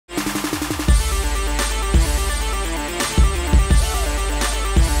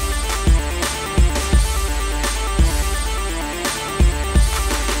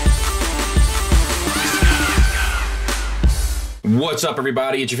What's up,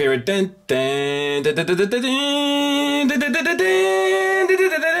 everybody? It's your favorite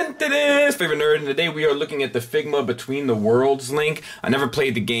favorite nerd, and today we are looking at the Figma Between the Worlds link. I never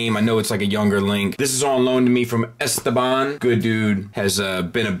played the game. I know it's like a younger link. This is on loan to me from Esteban. Good dude. Has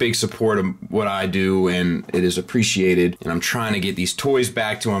been a big support of what I do, and it is appreciated. And I'm trying to get these toys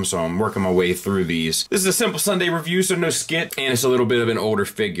back to him, so I'm working my way through these. This is a simple Sunday review, so no skit, and it's a little bit of an older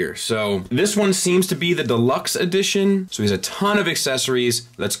figure. So this one seems to be the deluxe edition, so he has a ton of accessories.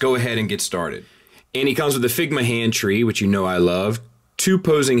 Let's go ahead and get started. And he comes with the Figma hand tree, which you know I love, 2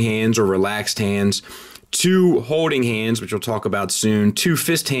 posing hands or relaxed hands, 2 holding hands, which we'll talk about soon, 2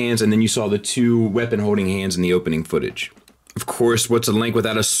 fist hands, and then you saw the 2 weapon holding hands in the opening footage. Of course, what's a link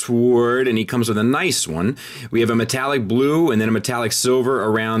without a sword? And he comes with a nice one. We have a metallic blue and then a metallic silver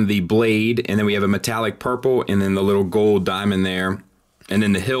around the blade, and then we have a metallic purple and then the little gold diamond there. And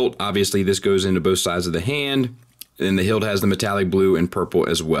then the hilt, obviously this goes into both sides of the hand. And the hilt has the metallic blue and purple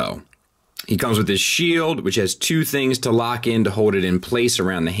as well. He comes with his shield, which has 2 things to lock in to hold it in place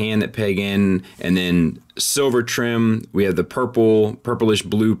around the hand that peg in, and then silver trim. We have the purplish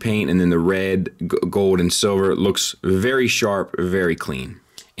blue paint, and then the red, gold, and silver. It looks very sharp, very clean.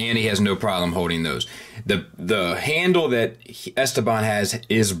 And he has no problem holding those. The handle that Esteban has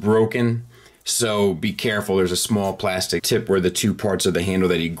is broken, so be careful. There's a small plastic tip where the 2 parts of the handle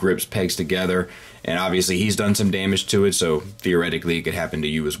that he grips pegs together, and obviously he's done some damage to it, so theoretically it could happen to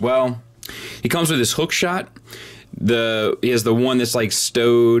you as well. He comes with his hook shot. He has the one that's like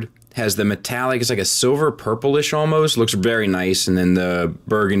stowed, has the metallic, it's like a silver purplish almost, looks very nice, and then the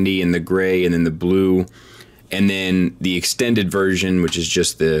burgundy and the gray and then the blue, and then the extended version, which is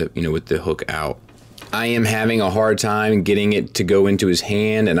just the, with the hook out. I am having a hard time getting it to go into his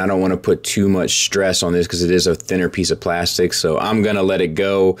hand, and I don't want to put too much stress on this because it is a thinner piece of plastic, so I'm going to let it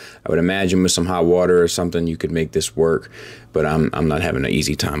go. I would imagine with some hot water or something you could make this work, but I'm not having an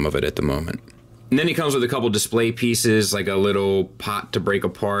easy time of it at the moment. And then he comes with a couple display pieces, like a little pot to break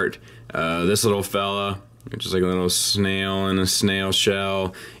apart, this little fella, which is like a little snail and a snail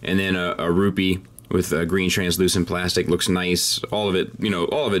shell, and then a rupee with green translucent plastic. Looks nice. All of it,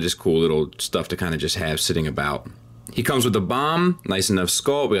 all of it is cool little stuff to kind of just have sitting about. He comes with the bomb, nice enough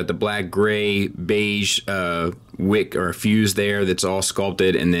sculpt. We got the black, gray, beige wick or fuse there that's all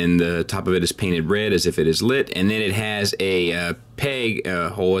sculpted, and then the top of it is painted red as if it is lit, and then it has a peg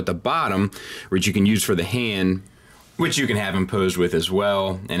hole at the bottom, which you can use for the hand, which you can have him posed with as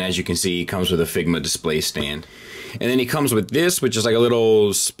well. And as you can see, he comes with a Figma display stand. And then he comes with this, which is like a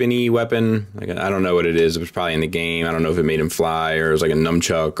little spinny weapon. I don't know what it is. It was probably in the game. I don't know if it made him fly or it was like a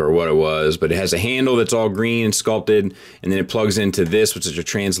numchuck or what it was. But it has a handle that's all green and sculpted. And then it plugs into this, which is a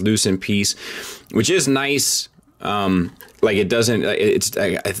translucent piece, which is nice. Like it doesn't,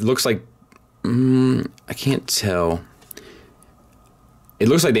 it looks like, I can't tell. It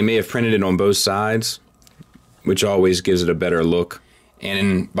looks like they may have printed it on both sides, which always gives it a better look.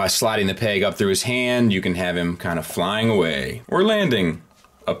 And by sliding the peg up through his hand, you can have him kind of flying away or landing,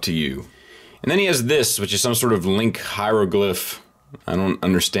 up to you. And then he has this, which is some sort of link hieroglyph. I don't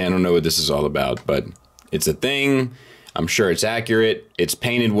understand, I don't know what this is all about, but it's a thing. I'm sure it's accurate. It's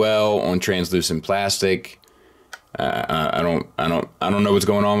painted well on translucent plastic. I don't know what's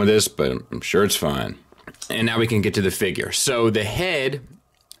going on with this, but I'm sure it's fine. And now we can get to the figure. So the head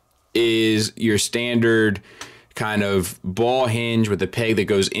is your standard kind of ball hinge with a peg that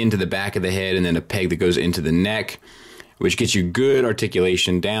goes into the back of the head and then a peg that goes into the neck, which gets you good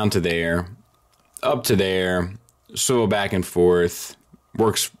articulation down to there, up to there, swivel back and forth,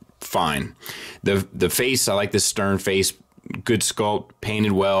 works fine. The face, I like this stern face, good sculpt,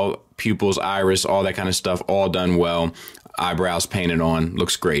 painted well, pupils, iris, all that kind of stuff, all done well. Eyebrows painted on,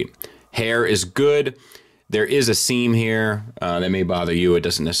 looks great. Hair is good. There is a seam here that may bother you. It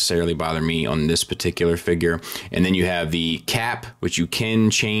doesn't necessarily bother me on this particular figure. And then you have the cap, which you can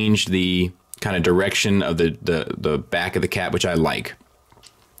change the kind of direction of the back of the cap, which I like.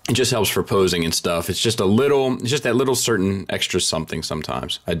 It just helps for posing and stuff. It's just that little certain extra something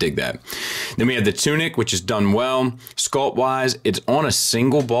sometimes. I dig that. Then we have the tunic, which is done well. Sculpt-wise, it's on a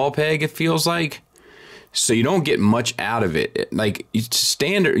single ball peg, it feels like. So you don't get much out of it. Like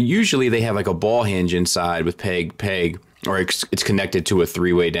standard, usually they have like a ball hinge inside with peg, or it's connected to a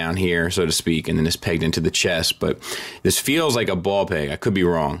 3-way down here, so to speak, and then it's pegged into the chest. But this feels like a ball peg. I could be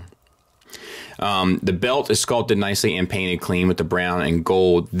wrong. The belt is sculpted nicely and painted clean with the brown and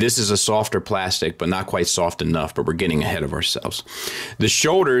gold. This is a softer plastic, but not quite soft enough, but we're getting ahead of ourselves. The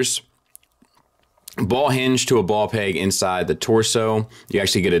shoulders, ball hinge to a ball peg inside the torso. You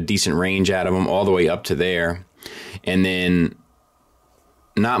actually get a decent range out of them all the way up to there. And then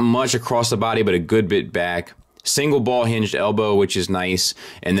not much across the body, but a good bit back. single ball hinged elbow, which is nice,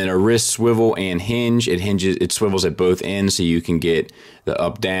 and then a wrist swivel and hinge. It swivels at both ends, so you can get the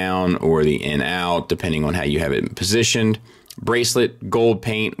up down or the in out depending on how you have it positioned. Bracelet, gold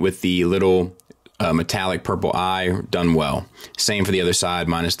paint with the little metallic purple eye, done well. Same for the other side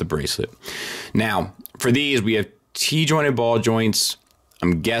minus the bracelet. Now for these we have T-jointed ball joints.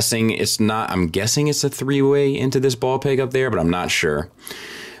 I'm guessing it's a 3-way into this ball peg up there, but I'm not sure.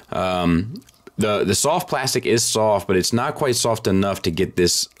 The soft plastic is soft, but it's not quite soft enough to get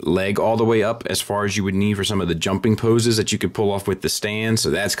this leg all the way up as far as you would need for some of the jumping poses that you could pull off with the stand, so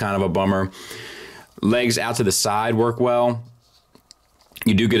that's kind of a bummer. Legs out to the side work well.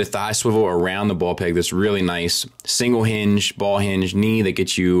 You do get a thigh swivel around the ball peg that's really nice. Single hinge, ball hinge, knee that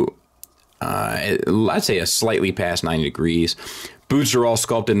gets you, I'd say a slightly past 90 degrees. Boots are all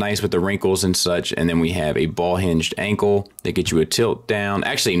sculpted nice with the wrinkles and such, and then we have a ball hinged ankle that gets you a tilt down.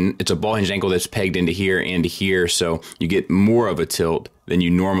 Actually, it's a ball hinged ankle that's pegged into here and to here, so you get more of a tilt than you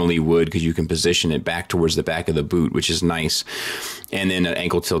normally would because you can position it back towards the back of the boot, which is nice. And then an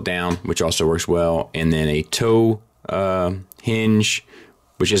ankle tilt down, which also works well, and then a toe hinge,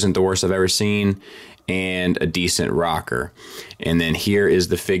 which isn't the worst I've ever seen, and a decent rocker. And then here is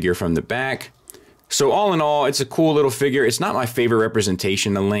the figure from the back. So all in all, it's a cool little figure. It's not my favorite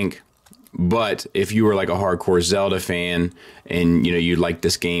representation of Link, but if you were like a hardcore Zelda fan and you like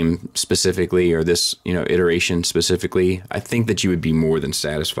this game specifically or this iteration specifically, I think that you would be more than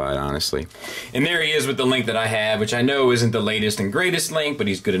satisfied, honestly. And there he is with the Link that I have, which I know isn't the latest and greatest Link, but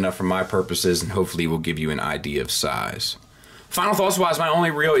he's good enough for my purposes and hopefully will give you an idea of size. Final thoughts wise, my only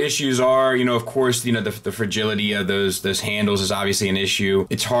real issues are, of course, the fragility of those handles is obviously an issue.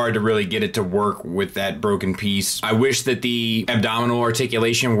 It's hard to really get it to work with that broken piece. I wish that the abdominal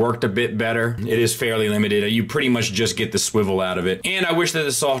articulation worked a bit better. It is fairly limited. You pretty much just get the swivel out of it. And I wish that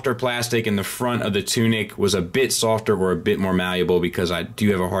the softer plastic in the front of the tunic was a bit softer or a bit more malleable, because I do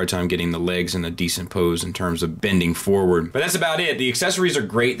have a hard time getting the legs in a decent pose in terms of bending forward. But that's about it. The accessories are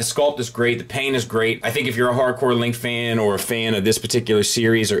great. The sculpt is great. The paint is great. I think if you're a hardcore Link fan or a fan of this particular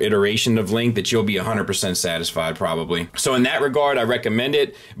series or iteration of Link, that you'll be 100% satisfied probably. So in that regard, I recommend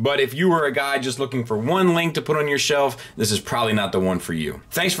it. But if you were a guy just looking for one Link to put on your shelf, this is probably not the one for you.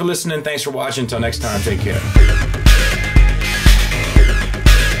 Thanks for listening. Thanks for watching. Until next time, take care.